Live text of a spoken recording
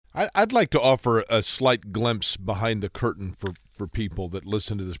I'd like to offer a slight glimpse behind the curtain for people that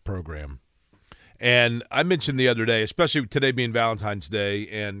listen to this program. And I mentioned the other day, especially today being Valentine's Day,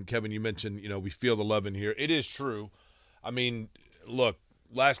 and Kevin, you mentioned, we feel the love in here. It is true. I mean, look,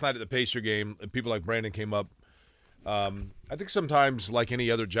 last night at the Pacer game, people like Brandon came up. I think sometimes, like any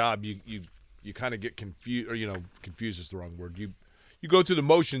other job, you kind of get confused, or, confused is the wrong word. You go through the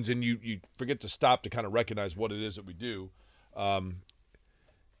motions and you forget to stop to kind of recognize what it is that we do.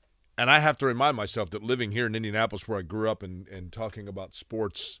 And I have to remind myself that living here in Indianapolis, where I grew up, and talking about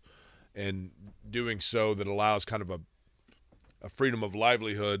sports and doing so that allows kind of a freedom of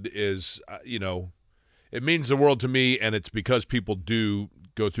livelihood is, it means the world to me, and it's because people do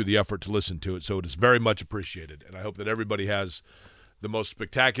go through the effort to listen to it. So it is very much appreciated. And I hope that everybody has the most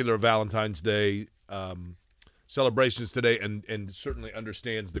spectacular Valentine's Day celebrations today, and certainly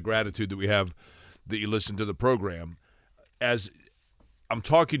understands the gratitude that we have that you listen to the program. As I'm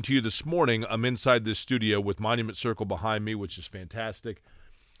talking to you this morning, I'm inside this studio with Monument Circle behind me, which is fantastic.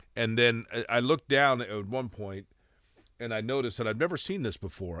 And then I looked down at one point, and I noticed that I've never seen this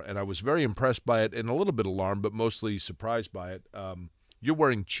before, and I was very impressed by it and a little bit alarmed, but mostly surprised by it. You're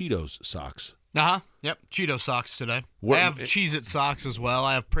wearing Cheetos socks. Yep, Cheeto socks today. I have Cheez-It socks as well.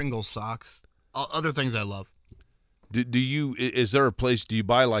 I have Pringles socks. Other things I love. Is there a place, do you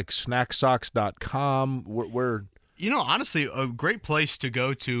buy like snacksocks.com? Where honestly, a great place to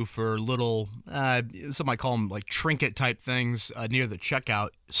go to for little, some might call them like trinket type things near the checkout.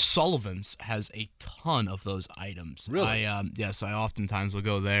 Sullivan's has a ton of those items. Really? Yes, I oftentimes will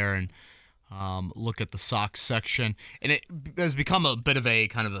go there and look at the socks section. And it has become a bit of a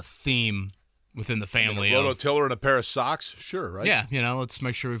kind of a theme within the family. A rototiller and a pair of socks? Sure, right? Yeah, let's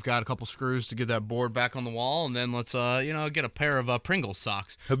make sure we've got a couple screws to get that board back on the wall, and then let's, get a pair of Pringles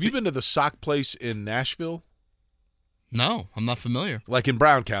socks. Have you been to the sock place in Nashville? No, I'm not familiar. Like in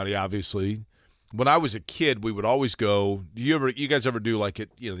Brown County, obviously. When I was a kid, we would always go. You guys ever do like it?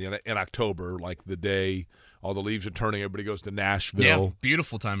 In October, like the day all the leaves are turning, everybody goes to Nashville. Yeah,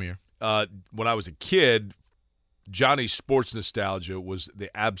 beautiful time of year. When I was a kid, Johnny's Sports Nostalgia was the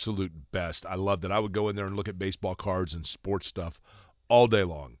absolute best. I loved it. I would go in there and look at baseball cards and sports stuff all day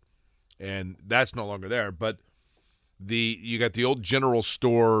long, and that's no longer there. But you got the old general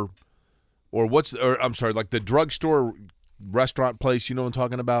store. Like the drugstore restaurant place, you know what I'm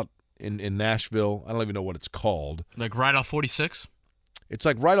talking about, in Nashville? I don't even know what it's called. Like right off 46? It's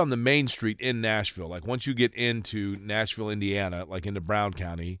like right on the main street in Nashville. Like once you get into Nashville, Indiana, like into Brown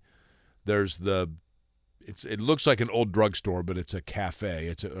County, there's it looks like an old drugstore, but it's a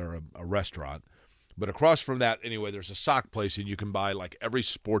cafe. Or a restaurant. But across from that, anyway, there's a sock place, and you can buy like every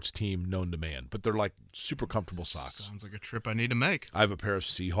sports team known to man. But they're like super comfortable socks. Sounds like a trip I need to make. I have a pair of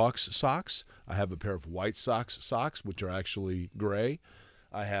Seahawks socks. I have a pair of White Sox socks, which are actually gray.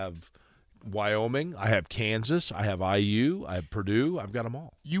 I have Wyoming. I have Kansas. I have IU. I have Purdue. I've got them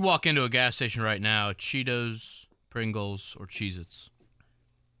all. You walk into a gas station right now, Cheetos, Pringles, or Cheez-Its?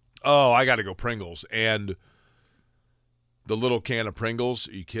 Oh, I got to go Pringles. And the little can of Pringles,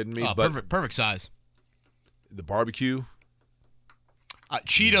 are you kidding me? Oh, perfect size. The barbecue.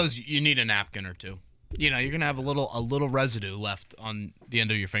 Cheetos, you need a napkin or two. You're gonna have a little residue left on the end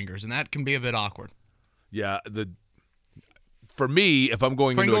of your fingers, and that can be a bit awkward. Yeah, for me, if I'm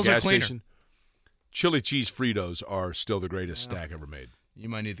going Pringles into a are gas cleaner. station, chili cheese Fritos are still the greatest snack ever made. You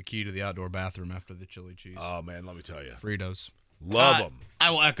might need the key to the outdoor bathroom after the chili cheese. Oh man, let me tell you, Fritos. Love them.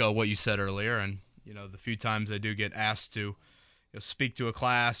 I will echo what you said earlier, and the few times I do get asked to speak to a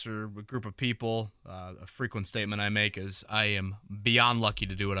class or a group of people, a frequent statement I make is I am beyond lucky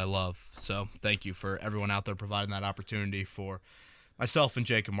to do what I love. So thank you for everyone out there providing that opportunity for myself and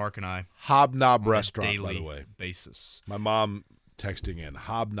Jake and Mark and I. Hobnob Restaurant, daily by the way. Basis. My mom texting in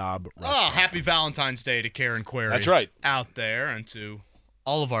Hobnob Restaurant. Oh, happy Valentine's Day to Karen Query. That's right. Out there, and to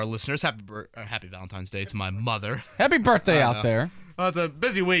all of our listeners. Happy Valentine's Day to my mother. Happy birthday out there. Well, it's a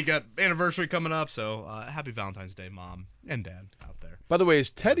busy week. Got anniversary coming up, so happy Valentine's Day, Mom and Dad out there. By the way,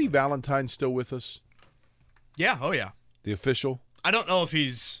 is Teddy Valentine still with us? Yeah, oh yeah. The official? I don't know if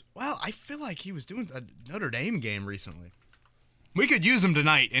he's... Well, I feel like he was doing a Notre Dame game recently. We could use him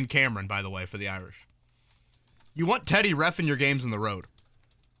tonight in Cameron, by the way, for the Irish. You want Teddy reffing your games on the road.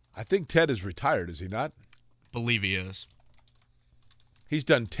 I think Ted is retired, is he not? Believe he is. He's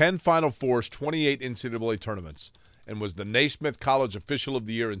done 10 Final Fours, 28 NCAA tournaments, and was the Naismith College Official of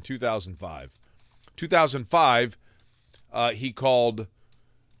the Year in 2005. 2005, he called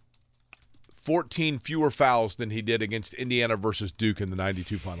 14 fewer fouls than he did against Indiana versus Duke in the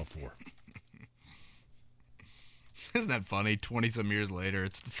 92 Final Four. Isn't that funny? 20-some years later,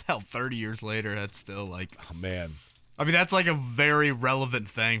 30 years later, that's still like... Oh, man. I mean, that's like a very relevant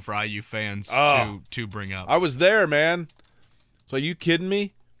thing for IU fans to bring up. I was there, man. So are you kidding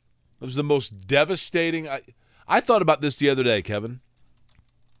me? It was the most devastating. I thought about this the other day, Kevin.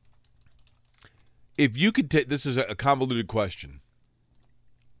 If you could take, this is a convoluted question.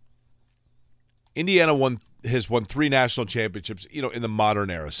 Indiana has won 3 national championships, in the modern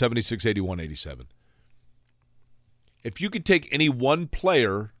era, 76, 81, 87. If you could take any one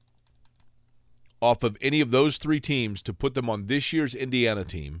player off of any of those 3 teams to put them on this year's Indiana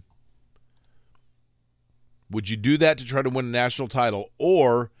team, would you do that to try to win a national title?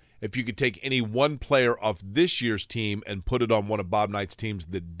 Or if you could take any one player off this year's team and put it on one of Bob Knight's teams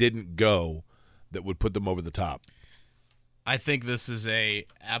that didn't go, that would put them over the top? I think this is a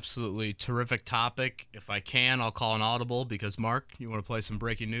absolutely terrific topic. If I can, I'll call an audible because, Mark, you want to play some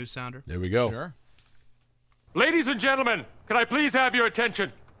breaking news sounder? There we go. Sure. Ladies and gentlemen, can I please have your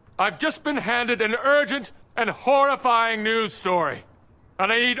attention? I've just been handed an urgent and horrifying news story.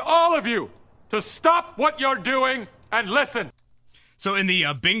 And I need all of you to stop what you're doing and listen. So in the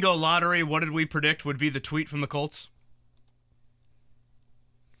bingo lottery, what did we predict would be the tweet from the Colts?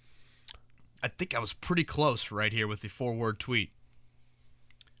 I think I was pretty close right here with the 4-word tweet.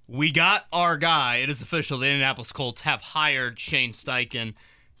 We got our guy. It is official. The Indianapolis Colts have hired Shane Steichen,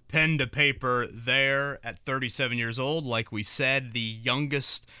 pen to paper there at 37 years old. Like we said, the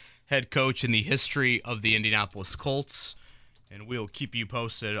youngest head coach in the history of the Indianapolis Colts. And we'll keep you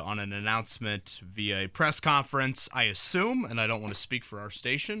posted on an announcement via a press conference, I assume, and I don't want to speak for our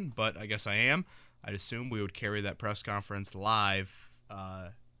station, but I guess I am. I'd assume we would carry that press conference live,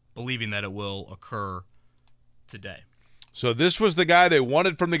 believing that it will occur today. So this was the guy they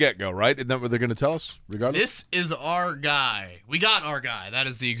wanted from the get-go, right? Isn't that what they're going to tell us, regardless? This is our guy. We got our guy. That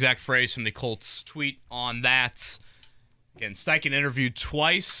is the exact phrase from the Colts tweet on that. Again, Steichen interviewed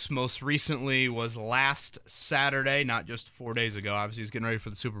twice. Most recently was last Saturday, not just 4 days ago. Obviously, he's getting ready for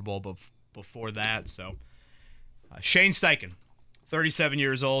the Super Bowl, but before that. So, Shane Steichen, 37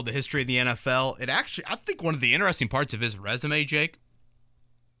 years old, the history of the NFL. I think one of the interesting parts of his resume, Jake,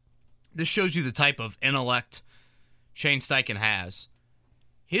 this shows you the type of intellect Shane Steichen has.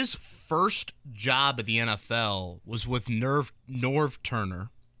 His first job at the NFL was with Norv Turner,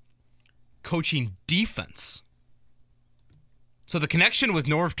 coaching defense. So the connection with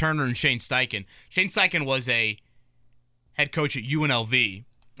Norv Turner and Shane Steichen was a head coach at UNLV,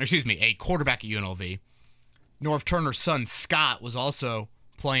 a quarterback at UNLV. Norv Turner's son, Scott, was also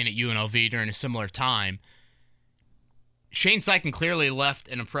playing at UNLV during a similar time. Shane Steichen clearly left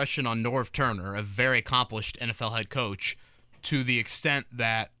an impression on Norv Turner, a very accomplished NFL head coach, to the extent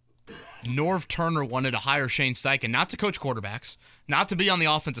that Norv Turner wanted to hire Shane Steichen not to coach quarterbacks, not to be on the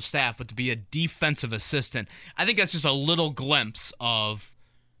offensive staff, but to be a defensive assistant. I think that's just a little glimpse of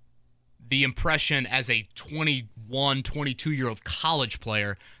the impression as a 21, 22-year-old college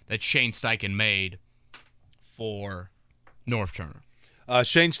player that Shane Steichen made for Norv Turner.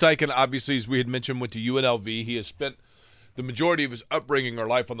 Shane Steichen, obviously, as we had mentioned, went to UNLV. He has spent the majority of his upbringing or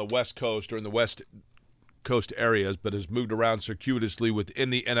life on the West Coast or in the West Coast areas, but has moved around circuitously within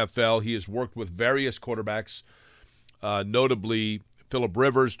the NFL. He has worked with various quarterbacks, notably Phillip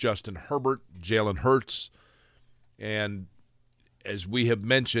Rivers, Justin Herbert, Jalen Hurts, and as we have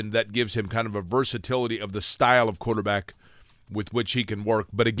mentioned, that gives him kind of a versatility of the style of quarterback with which he can work.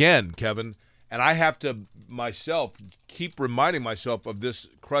 But again, Kevin, and I have to myself keep reminding myself of this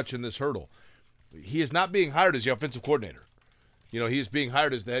crutch and this hurdle. He is not being hired as the offensive coordinator. He is being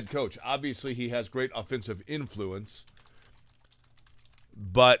hired as the head coach. Obviously, he has great offensive influence,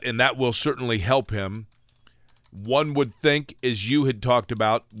 and that will certainly help him. One would think, as you had talked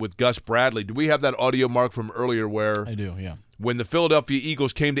about with Gus Bradley, do we have that audio, Mark, from earlier where I do, yeah. When the Philadelphia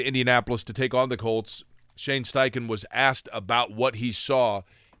Eagles came to Indianapolis to take on the Colts, Shane Steichen was asked about what he saw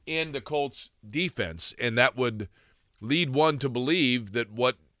in the Colts defense, and that would lead one to believe that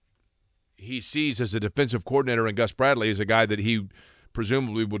what he sees as a defensive coordinator in Gus Bradley is a guy that he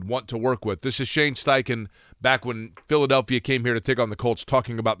presumably would want to work with. This is Shane Steichen back when Philadelphia came here to take on the Colts,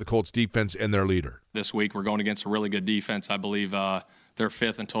 talking about the Colts defense and their leader. This week we're going against a really good defense. I believe they're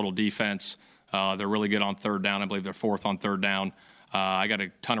fifth in total defense. They're really good on third down. I believe they're fourth on third down. I got a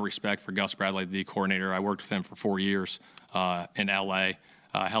ton of respect for Gus Bradley, the coordinator. I worked with him for 4 years in L.A.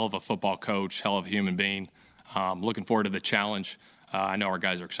 Hell of a football coach, hell of a human being. Looking forward to the challenge. I know our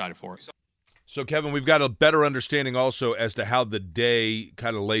guys are excited for it. So, Kevin, we've got a better understanding also as to how the day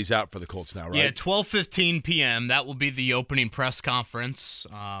kind of lays out for the Colts now, right? Yeah, 12:15 p.m. That will be the opening press conference.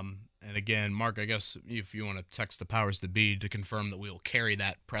 And again, Mark, I guess if you want to text the powers that be to confirm that we will carry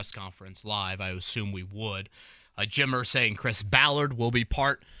that press conference live, I assume we would. Jim Irsay and Chris Ballard will be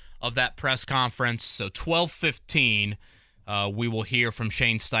part of that press conference. So 12:15, we will hear from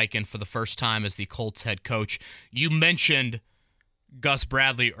Shane Steichen for the first time as the Colts head coach. You mentioned Gus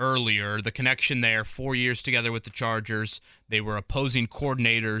Bradley earlier, the connection there, 4 years together with the Chargers. They were opposing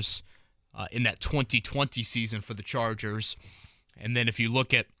coordinators in that 2020 season for the Chargers. And then if you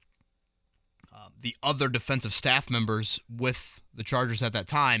look at the other defensive staff members with the Chargers at that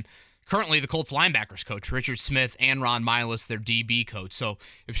time, currently the Colts linebackers coach, Richard Smith, and Ron Miles, their DB coach. So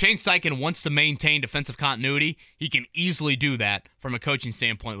if Shane Steichen wants to maintain defensive continuity, he can easily do that from a coaching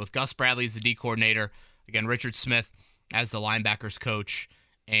standpoint with Gus Bradley as the D coordinator, again, Richard Smith as the linebackers coach,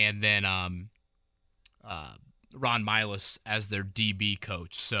 and then Ron Miles as their DB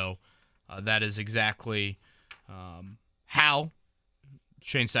coach. So that is exactly how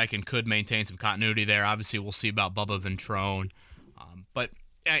Shane Steichen could maintain some continuity there. Obviously, we'll see about Bubba Ventrone. But,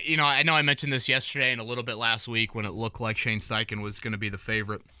 I know I mentioned this yesterday and a little bit last week when it looked like Shane Steichen was going to be the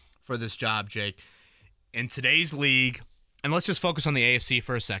favorite for this job, Jake. In today's league, and let's just focus on the AFC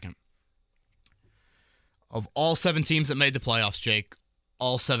for a second. Of all 7 teams that made the playoffs, Jake,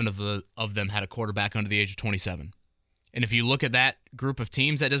 all 7 of them had a quarterback under the age of 27. And if you look at that group of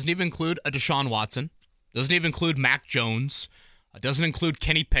teams, that doesn't even include a Deshaun Watson, doesn't even include Mac Jones, doesn't include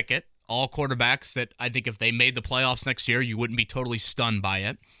Kenny Pickett, all quarterbacks that I think if they made the playoffs next year, you wouldn't be totally stunned by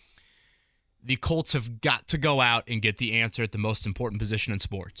it. The Colts have got to go out and get the answer at the most important position in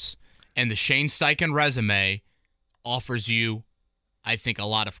sports. And the Shane Steichen resume offers you, I think, a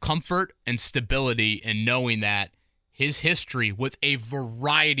lot of comfort and stability in knowing that his history with a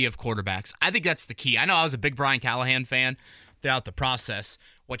variety of quarterbacks, I think that's the key. I know I was a big Brian Callahan fan throughout the process.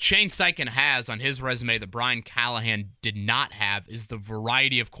 What Shane Steichen has on his resume that Brian Callahan did not have is the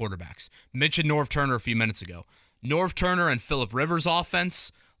variety of quarterbacks. Mentioned Norv Turner a few minutes ago. Norv Turner and Phillip Rivers'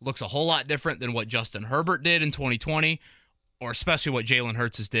 offense looks a whole lot different than what Justin Herbert did in 2020, or especially what Jalen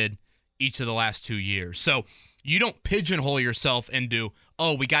Hurts did each of the last 2 years. So you don't pigeonhole yourself into,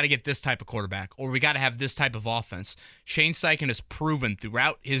 oh, we got to get this type of quarterback, or we got to have this type of offense. Shane Steichen has proven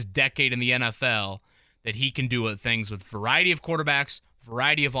throughout his decade in the NFL that he can do things with variety of quarterbacks,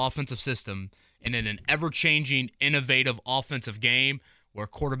 variety of offensive system, and in an ever-changing, innovative offensive game where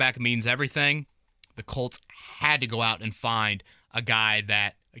quarterback means everything, the Colts had to go out and find a guy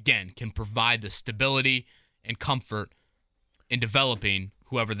that, again, can provide the stability and comfort in developing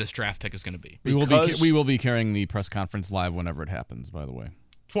whoever this draft pick is going to be. We will be carrying the press conference live whenever it happens, by the way.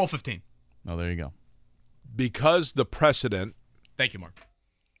 12:15. Oh, there you go. Because the precedent Thank you, Mark.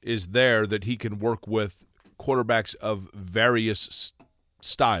 is there that he can work with quarterbacks of various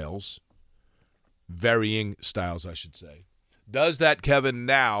styles, varying styles, I should say. Does that, Kevin,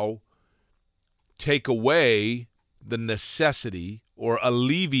 now take away the necessity or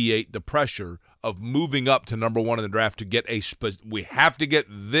alleviate the pressure of moving up to number 1 in the draft to get we have to get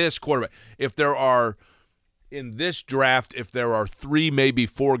this quarterback? If there are, in this draft, if there are 3, maybe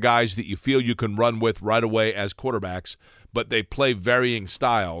 4 guys that you feel you can run with right away as quarterbacks, but they play varying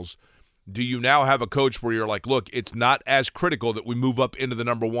styles, do you now have a coach where you're like, look, it's not as critical that we move up into the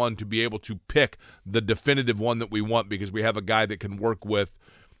number 1 to be able to pick the definitive one that we want because we have a guy that can work with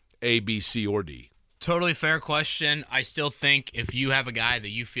A, B, C, or D? Totally fair question. I still think if you have a guy that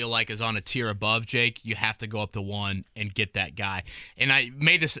you feel like is on a tier above, Jake, you have to go up to 1 and get that guy. And I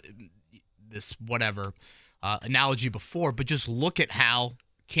made this analogy before, but just look at how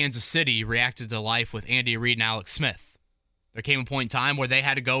Kansas City reacted to life with Andy Reid and Alex Smith. There came a point in time where they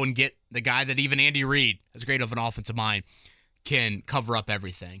had to go and get the guy that even Andy Reid, as great of an offensive mind, can cover up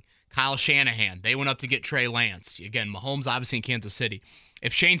everything. Kyle Shanahan, they went up to get Trey Lance. Again, Mahomes obviously in Kansas City.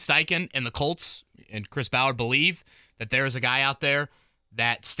 If Shane Steichen and the Colts and Chris Ballard believe that there is a guy out there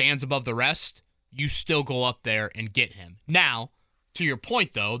that stands above the rest, you still go up there and get him. Now, to your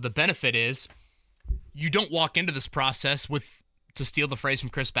point, though, the benefit is you don't walk into this process with, to steal the phrase from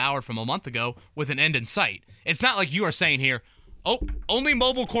Chris Ballard from a month ago, with an end in sight. It's not like you are saying here, oh, only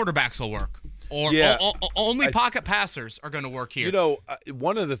mobile quarterbacks will work. Or only pocket passers are going to work here. You know,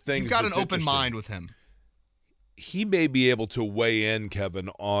 one of the things you've got an open mind with him. He may be able to weigh in, Kevin,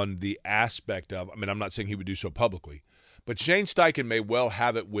 on the aspect of, I mean, I'm not saying he would do so publicly, but Shane Steichen may well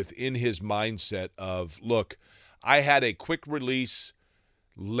have it within his mindset of, look, I had a quick release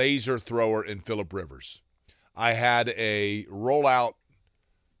laser thrower in Phillip Rivers. I had a rollout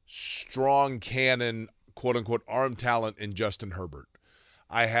strong cannon, quote-unquote, arm talent in Justin Herbert.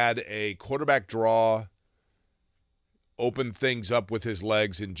 I had a quarterback draw, open things up with his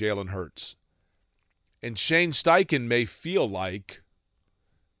legs in Jalen Hurts. And Shane Steichen may feel like,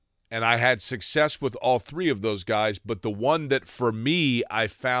 and I had success with all 3 of those guys, but the one that for me I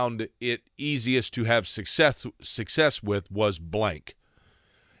found it easiest to have success with was blank.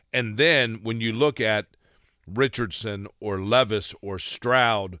 And then when you look at Richardson or Levis or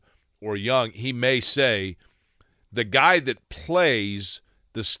Stroud or Young, he may say, the guy that plays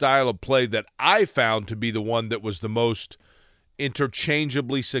the style of play that I found to be the one that was the most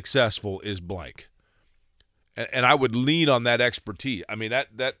interchangeably successful is blank. And I would lean on that expertise. I mean,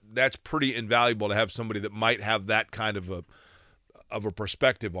 that's pretty invaluable to have somebody that might have that kind of a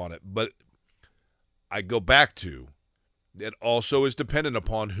perspective on it. But I go back to, it also is dependent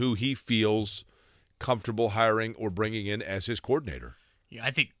upon who he feels comfortable hiring or bringing in as his coordinator. Yeah,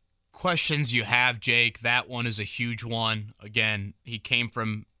 I think questions you have, Jake, that one is a huge one. Again, he came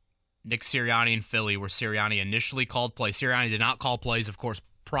from Nick Sirianni in Philly, where Sirianni initially called plays. Sirianni did not call plays, of course,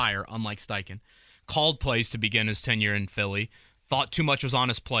 prior, unlike Steichen. Called plays to begin his tenure in Philly, thought too much was on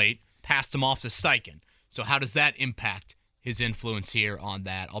his plate, passed him off to Steichen. So how does that impact his influence here on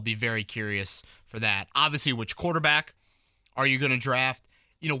that? I'll be very curious for that. Obviously, which quarterback are you going to draft?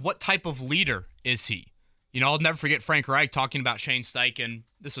 What type of leader is he? I'll never forget Frank Reich talking about Shane Steichen.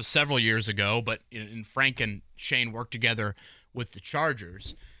 This was several years ago, but Frank and Shane worked together with the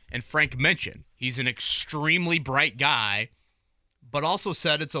Chargers. And Frank mentioned he's an extremely bright guy, but also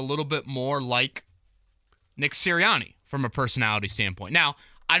said it's a little bit more like Nick Sirianni from a personality standpoint. Now,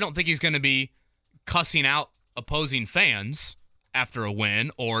 I don't think he's going to be cussing out opposing fans after a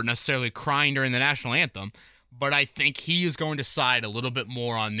win or necessarily crying during the national anthem, but I think he is going to side a little bit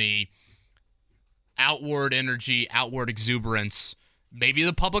more on the outward energy, outward exuberance, maybe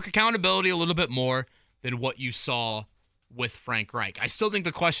the public accountability a little bit more than what you saw with Frank Reich. I still think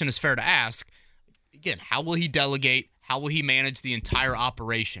the question is fair to ask. Again, how will he delegate? How will he manage the entire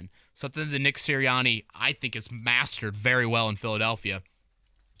operation? Something that Nick Sirianni, I think, has mastered very well in Philadelphia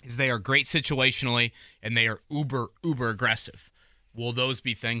is they are great situationally and they are uber aggressive. Will those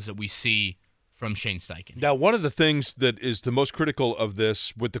be things that we see from Shane Steichen? Now, one of the things that is the most critical of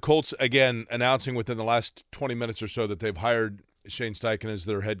this, with the Colts, again, announcing within the last 20 minutes or so that they've hired Shane Steichen as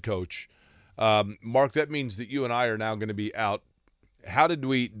their head coach, Mark, that means that you and I are now going to be out. How did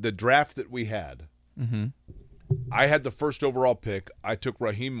the draft that we had, I had the first overall pick. I took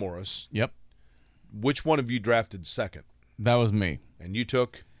Raheem Morris. Yep. Which one of you drafted second? That was me. And you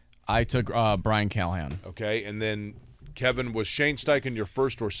took? I took Brian Callahan. Okay, and then Kevin, was Shane Steichen your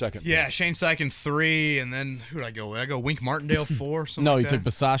first or second? Yeah, Shane Steichen 3, and then who did I go with? I go Wink Martindale 4. No, like he took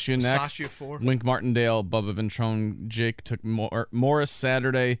Bisaccia next. Bisaccia 4. Wink Martindale, Bubba Ventrone, Jake took Morris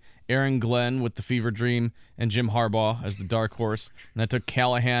Saturday, Aaron Glenn with the Fever Dream, and Jim Harbaugh as the dark horse. And I took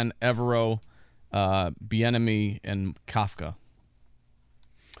Callahan, Evero, Bieniemy, and Kafka.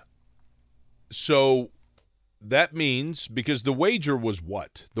 So that means, because the wager was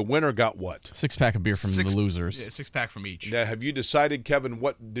what? The winner got what? 6-pack of beer from the losers. Yeah, 6-pack from each. Now, have you decided, Kevin,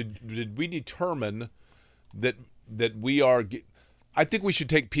 what did we determine that we are I think we should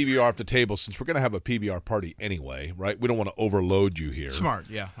take PBR off the table since we're going to have a PBR party anyway, right? We don't want to overload you here. Smart,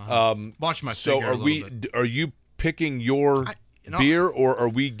 yeah. Watch my so figure a little bit. Are you picking your beer, or are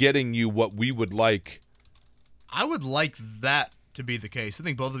we getting you what we would like? I would like that to be the case. I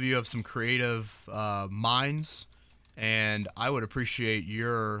think both of you have some creative minds, and I would appreciate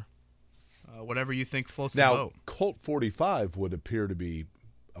your whatever you think floats the boat. Now, Colt 45 would appear to be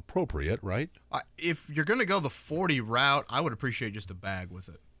appropriate, right? If you're going to go the 40 route, I would appreciate just a bag with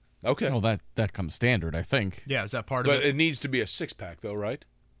it. Okay. Well, that comes standard, I think. Yeah, is that part of it? But it needs to be a 6-pack, though, right?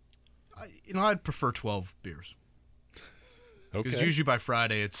 I'd prefer 12 beers. Okay. Because usually by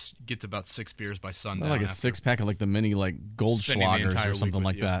Friday, gets about 6 beers by sundown. Like a 6-pack of like the mini Goldschlagers or something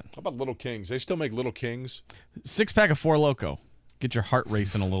like that. How about Little Kings? They still make Little Kings? 6-pack of Four Loko. Get your heart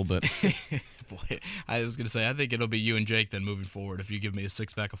racing a little bit. Boy, I was going to say, I think it'll be you and Jake then moving forward if you give me a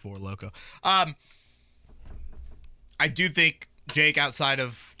 6-pack of Four Loko. I do think, Jake, outside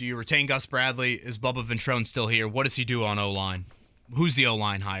of, do you retain Gus Bradley? Is Bubba Ventrone still here? What does he do on O-line? Who's the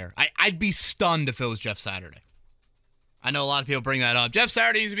O-line hire? I'd be stunned if it was Jeff Saturday. I know a lot of people bring that up. Jeff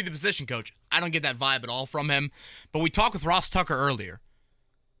Saturday needs to be the position coach. I don't get that vibe at all from him. But we talked with Ross Tucker earlier,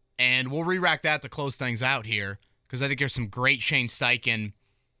 and we'll re-rack that to close things out here because I think there's some great Shane Steichen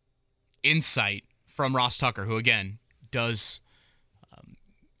insight from Ross Tucker, who, again, does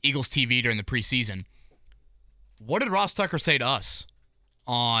Eagles TV during the preseason. What did Ross Tucker say to us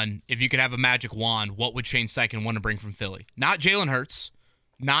on, if you could have a magic wand, what would Shane Steichen want to bring from Philly? Not Jalen Hurts,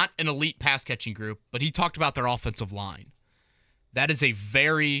 not an elite pass-catching group, but he talked about their offensive line. That is a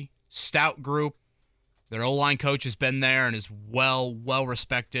very stout group. Their O-line coach has been there and is well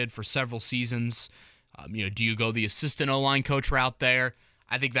respected for several seasons. Do you go the assistant O-line coach route there?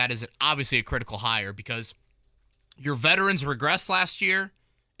 I think that is obviously a critical hire because your veterans regressed last year,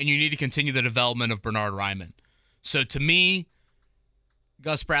 and you need to continue the development of Bernhard Raimann. So to me,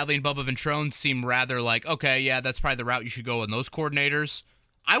 Gus Bradley and Bubba Ventrone seem rather like, okay, yeah, that's probably the route you should go in those coordinators.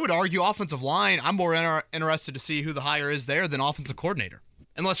 I would argue offensive line, I'm more interested to see who the hire is there than offensive coordinator.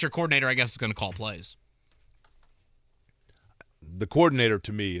 Unless your coordinator, I guess, is going to call plays. The coordinator,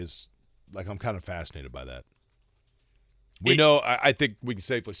 to me, is like I'm kind of fascinated by that. We know, I think we can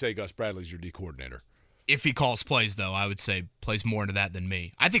safely say Gus Bradley's your D coordinator. If he calls plays, though, I would say plays more into that than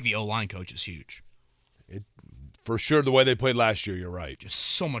me. I think the O-line coach is huge. For sure, the way they played last year, you're right. Just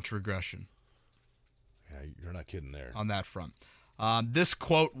so much regression. Yeah, you're not kidding there. On that front. This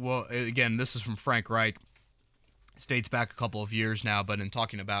quote, well, again, this is from Frank Reich. It dates back a couple of years now, but in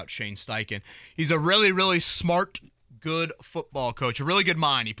talking about Shane Steichen, he's a really, really smart, good football coach, a really good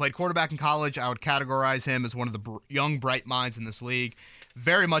mind. He played quarterback in college. I would categorize him as one of the young, bright minds in this league.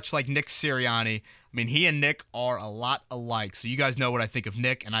 Very much like Nick Sirianni. I mean, he and Nick are a lot alike. So you guys know what I think of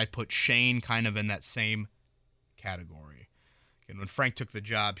Nick, and I put Shane kind of in that same category. And when Frank took the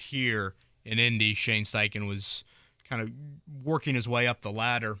job here in Indy, Shane Steichen was kind of working his way up the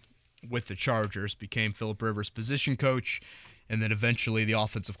ladder with the Chargers, became Phillip Rivers' position coach, and then eventually the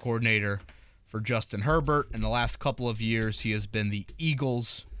offensive coordinator for Justin Herbert. In the last couple of years, he has been the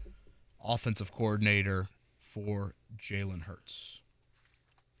Eagles' offensive coordinator for Jalen Hurts.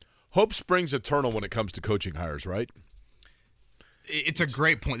 Hope springs eternal when it comes to coaching hires, right? It's a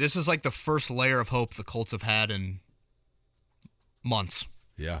great point. This is like the first layer of hope the Colts have had in months.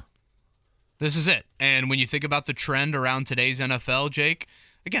 Yeah. This is it. And when you think about the trend around today's NFL, Jake,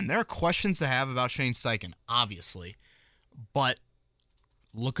 again, there are questions to have about Shane Steichen, obviously. But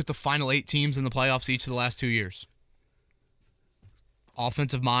look at the final 8 teams in the playoffs each of the last 2 years.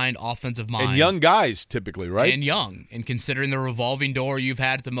 Offensive mind. And young guys, typically, right? And young. And considering the revolving door you've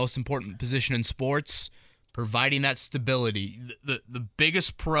had at the most important position in sports, providing that stability. The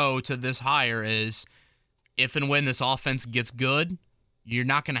biggest pro to this hire is if and when this offense gets good, you're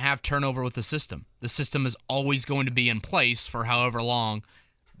not going to have turnover with the system. The system is always going to be in place for however long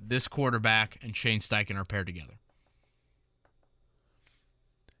this quarterback and Shane Steichen are paired together.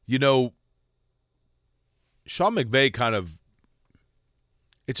 You know, Sean McVay kind of,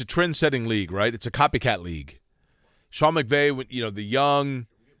 it's a trend-setting league, right? It's a copycat league. Sean McVay, you know, the young,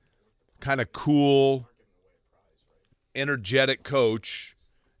 kind of cool, energetic coach.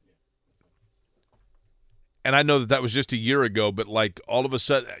 And I know that was just a year ago, but like all of a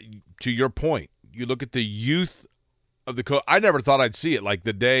sudden, to your point, you look at the youth of the coach. I never thought I'd see it. Like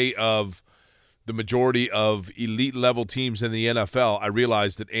the day of the majority of elite level teams in the NFL, I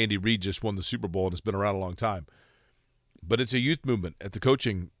realized that Andy Reid just won the Super Bowl and it's been around a long time. But it's a youth movement at the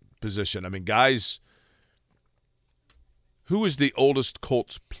coaching position. I mean, guys, who is the oldest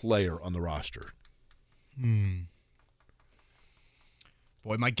Colts player on the roster? Boy,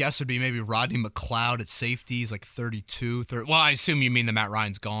 my guess would be maybe Rodney McLeod at safety. He's like 32. Well, I assume you mean that Matt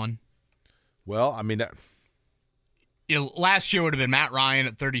Ryan's gone. Well, I mean, last year would have been Matt Ryan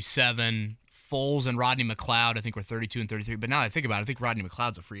at 37. Foles and Rodney McLeod, I think, were 32 and 33. But now that I think about it, I think Rodney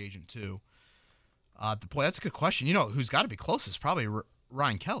McLeod's a free agent too. Boy, that's a good question. You know, who's got to be closest? Probably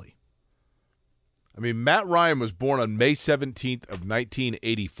Ryan Kelly. I mean, Matt Ryan was born on May 17th of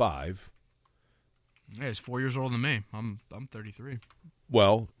 1985. Yeah, he's 4 years older than me. I'm 33.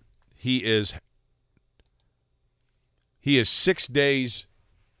 Well, he is 6 days.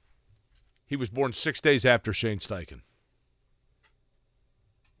 He was born 6 days after Shane Steichen.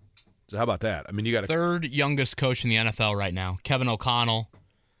 So how about that? I mean, you got third youngest coach in the NFL right now. Kevin O'Connell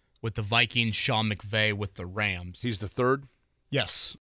with the Vikings, Sean McVay with the Rams. He's the third? Yes.